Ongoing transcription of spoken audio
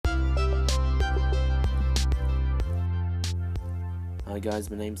Hi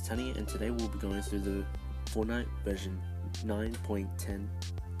guys, my name's Tani and today we'll be going through the Fortnite version 9.10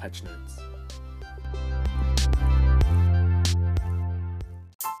 patch notes.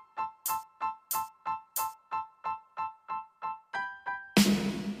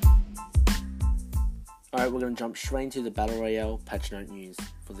 Alright, we're going to jump straight into the Battle Royale patch note news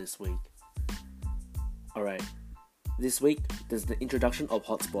for this week. Alright, this week there's the introduction of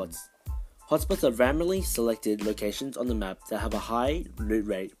hotspots. Hotspots are randomly selected locations on the map that have a high loot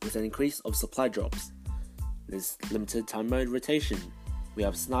rate with an increase of supply drops. There's limited time mode rotation. We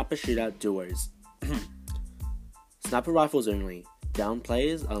have sniper shootout duos. Sniper rifles only. Down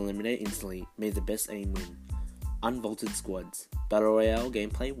players are eliminated instantly. May the best aim win. Unvaulted squads. Battle Royale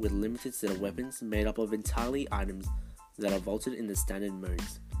gameplay with limited set of weapons made up of entirely items that are vaulted in the standard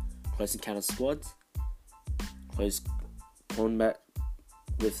modes. Close encounter squads. Close combat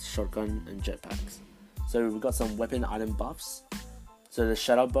with shotgun and jetpacks. So we've got some weapon item buffs. So the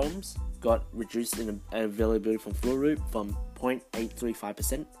shadow bombs got reduced in availability from floor root from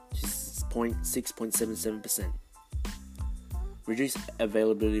 0.835% to 6.77%. Reduced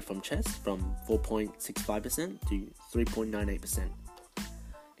availability from chest from 4.65% to 3.98%.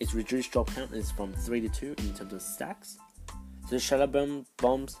 Its reduced drop count is from 3 to 2 in terms of stacks. So the shadow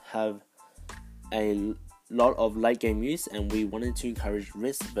bombs have a lot of late game use, and we wanted to encourage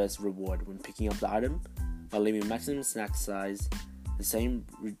risk versus reward when picking up the item by leaving maximum stack size the same,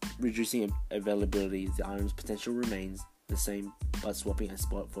 reducing availability. The item's potential remains the same, but swapping a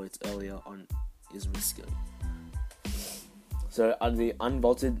spot for its earlier on is risky. So they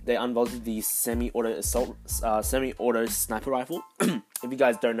unvaulted the semi-auto sniper rifle. If you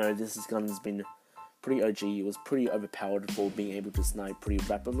guys don't know, this gun has been pretty OG. It was pretty overpowered for being able to snipe pretty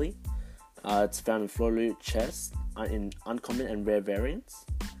rapidly. It's found in floor loot, chest, in uncommon and rare variants.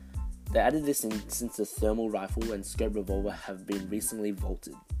 They added this in since the thermal rifle and scope revolver have been recently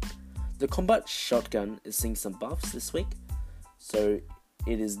vaulted. The combat shotgun is seeing some buffs this week, so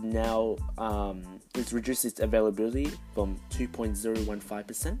it is now it's reduced its availability from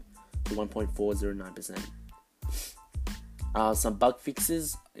 2.015% to 1.409%. Some bug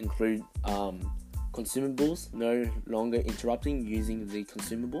fixes include consumables no longer interrupting using the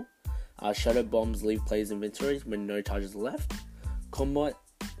consumable. Shadow bombs leave players' inventories when no charges are left.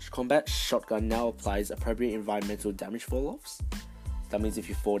 Combat shotgun now applies appropriate environmental damage fall-offs. That means if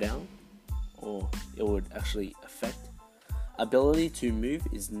you fall down, or it would actually affect. Ability to move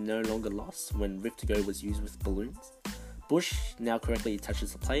is no longer lost when Rift to Go was used with balloons. Bush now correctly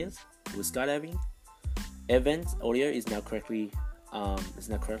attaches the players with skydiving. Air vent audio is now correctly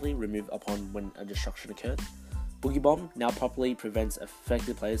removed upon when a destruction occurs. Boogie Bomb now properly prevents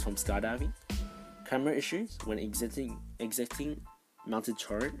affected players from skydiving. Camera issues when exiting mounted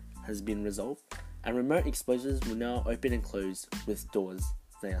turret has been resolved, and remote explosives will now open and close with doors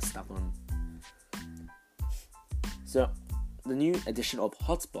they are stuck on. So the new addition of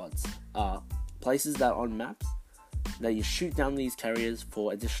hotspots are places that are on maps that you shoot down these carriers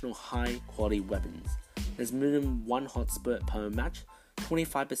for additional high quality weapons. There's minimum 1 hotspot per match,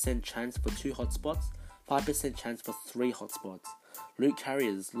 25% chance for 2 hotspots, 5% chance for 3 hotspots. Loot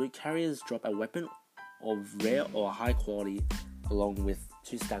carriers drop a weapon of rare or high quality along with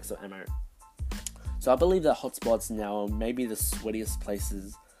 2 stacks of ammo. So I believe that hotspots now may be the sweatiest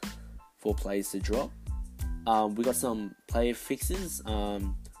places for players to drop. We got some player fixes.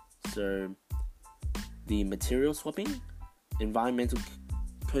 So the material swapping, environmental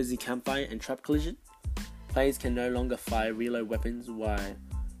cozy campfire and trap collision. Players can no longer fire reload weapons while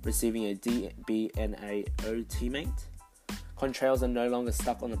receiving a DBNAO teammate. Contrails are no longer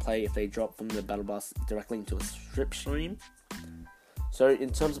stuck on the player if they drop from the battle bus directly into a strip stream. So in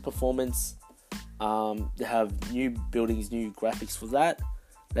terms of performance, they have new buildings, new graphics for that.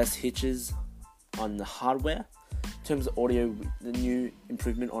 Less hitches on the hardware. In terms of audio, the new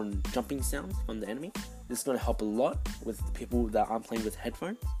improvement on jumping sounds from the enemy. This is going to help a lot with people that aren't playing with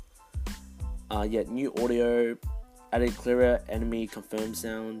headphones. New audio, added clearer enemy confirmed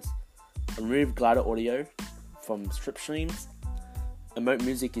sounds, removed glider audio from strip streams. Emote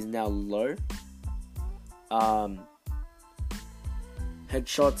music is now low.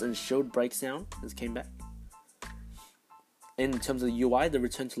 Headshots and shield break sound has came back. In terms of the UI, the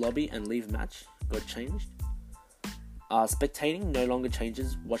return to lobby and leave match got changed. Spectating no longer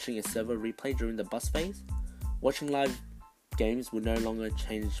changes watching a server replay during the bus phase. Watching live games will no longer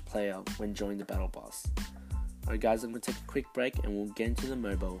change player when joining the battle pass. Alright guys, I'm going to take a quick break and we'll get into the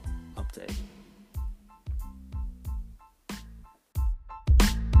mobile update.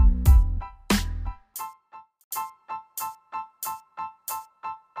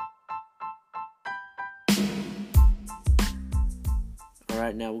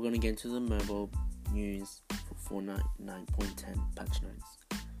 Alright, now we're going to get into the mobile news for Fortnite 9.10 patch notes.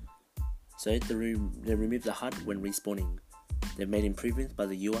 So they removed the HUD when respawning. They've made improvements by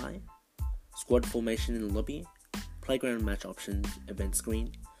the UI, squad formation in the lobby, playground match options, event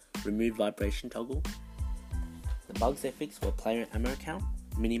screen, remove vibration toggle. The bugs they fixed were player ammo count,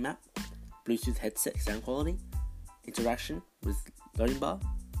 minimap, Bluetooth headset sound quality, interaction with loading bar,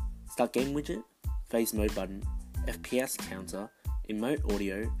 start game widget, face mode button, FPS counter, emote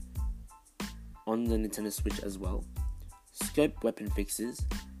audio on the Nintendo Switch as well, scope weapon fixes,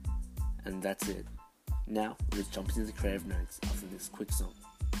 and that's it. Now let's jump into the creative notes after this quick song.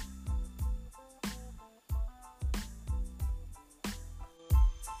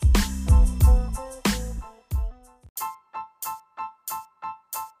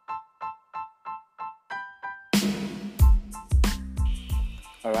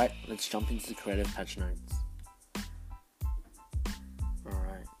 Alright, let's jump into the creative patch notes.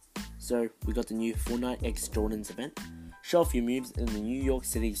 Alright, so we got the new Fortnite X Jordans event. Show off your moves in the New York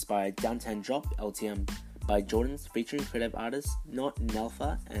City inspired Downtown Drop LTM by Jordans featuring creative artists Not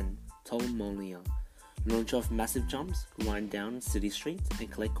Nelfa and Tolmonia. Launch off massive jumps, grind down city streets and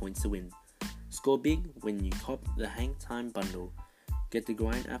collect coins to win. Score big when you cop the Hang Time bundle. Get the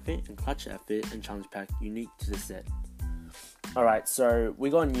grind outfit and clutch outfit and challenge pack unique to the set. Alright, so we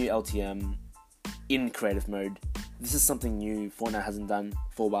got a new LTM in creative mode. This is something new Fortnite hasn't done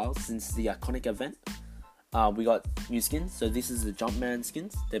for a while since the iconic event. We got new skins, so this is the Jumpman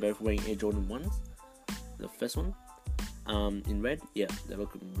skins. They're both wearing Air Jordan 1s. The first one, in red, yeah, they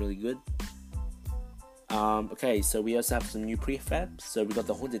look really good. Okay, so we also have some new prefabs. So we got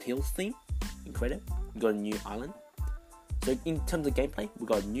the Haunted Hills theme in creative. We got a new island. So in terms of gameplay, we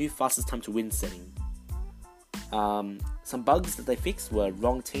got a new fastest time to win setting. Some bugs that they fixed were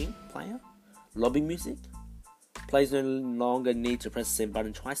wrong team player, lobby music. Players no longer need to press the same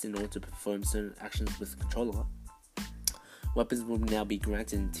button twice in order to perform certain actions with the controller. Weapons will now be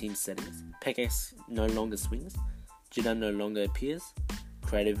granted in team settings. Pickaxe no longer swings. Jitter no longer appears.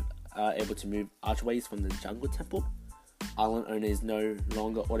 Creative are able to move archways from the jungle temple. Island owner is no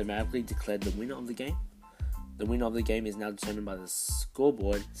longer automatically declared the winner of the game. The winner of the game is now determined by the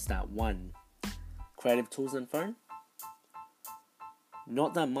scoreboard stat 1. Creative tools and phone.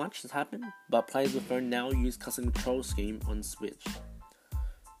 Not that much has happened, but players with phone now use custom control scheme on Switch.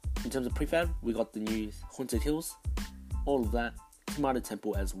 In terms of prefab, we got the new Haunted Hills, all of that, Tomato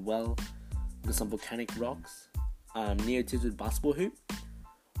Temple as well, with some volcanic rocks, neo-tilted basketball hoop,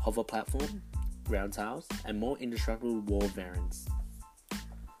 hover platform, ground tiles, and more indestructible wall variants.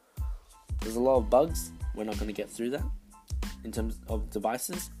 There's a lot of bugs, we're not going to get through that. In terms of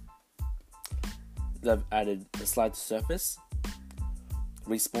devices, they've added a slide to surface.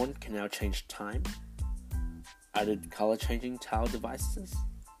 Respawn can now change time. Added color changing tile devices.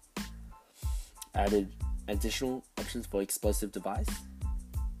 Added additional options for explosive device.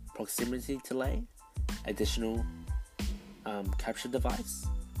 Proximity delay. Additional capture device.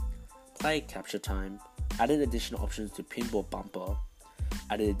 Play capture time. Added additional options to pinball bumper.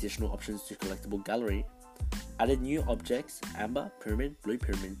 Added additional options to collectible gallery. Added new objects, amber, pyramid, blue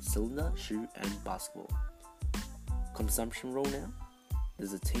pyramid, cylinder, shoe, and basketball. Consumption rule now.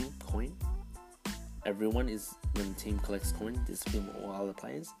 There's a team coin. Everyone is, when the team collects coin, disappear all other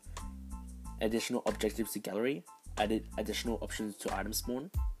players. Additional objectives to gallery. Added additional options to item spawn.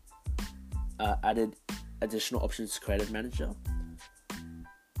 Added additional options to creative manager.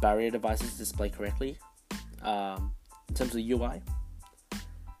 Barrier devices display correctly. In terms of UI,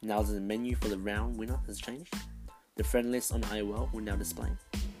 now the menu for the round winner has changed. The friend list on IOL will now display.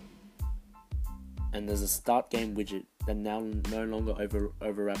 And there's a start game widget that now no longer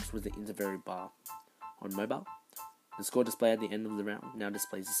overlaps with the intervary bar. On mobile, the score display at the end of the round now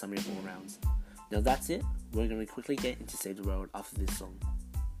displays the summary of all rounds. Now that's it. We're going to quickly get into Save the World after this song.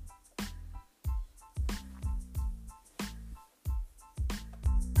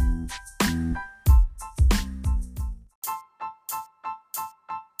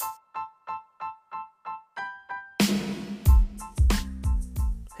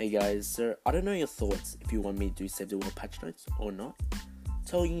 Hey guys, so I don't know your thoughts if you want me to do Save the World patch notes or not.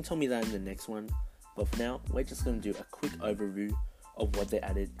 So you can tell me that in the next one. But for now, we're just going to do a quick overview of what they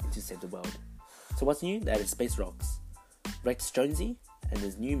added into Save the World. So what's new? They added Space Rocks, Rex Jonesy, and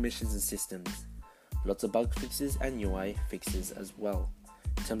there's new missions and systems. Lots of bug fixes and UI fixes as well.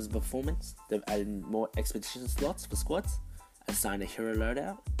 In terms of performance, they've added more expedition slots for squads, assigned a hero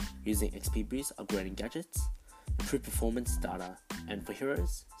loadout, using XP boost upgrading gadgets, improved performance data, and for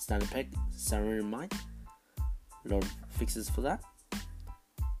heroes, standard pack, Sarin Might, a lot of fixes for that.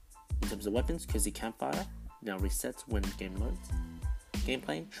 In terms of weapons, Cozy Campfire now resets when game loads.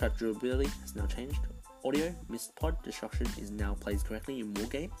 Gameplay, track durability has now changed. Audio, missed pod destruction now plays correctly in more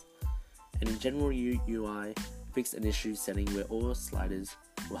games. And in general UI, fixed an issue setting where all sliders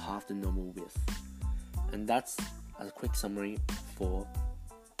were half the normal width. And that's a quick summary for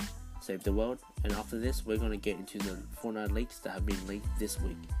Save the World. And after this, we're going to get into the Fortnite leaks that have been leaked this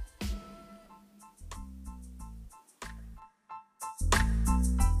week.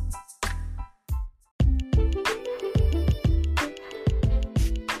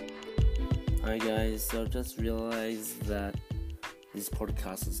 Hi guys, so I've just realized that this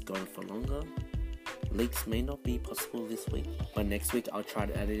podcast is going for longer. Leaks may not be possible this week, but next week I'll try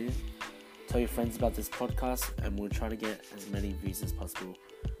to edit it. Tell your friends about this podcast and we'll try to get as many views as possible.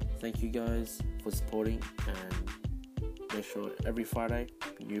 Thank you guys for supporting, and make sure every Friday,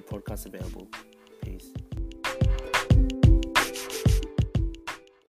 new podcast available. Peace.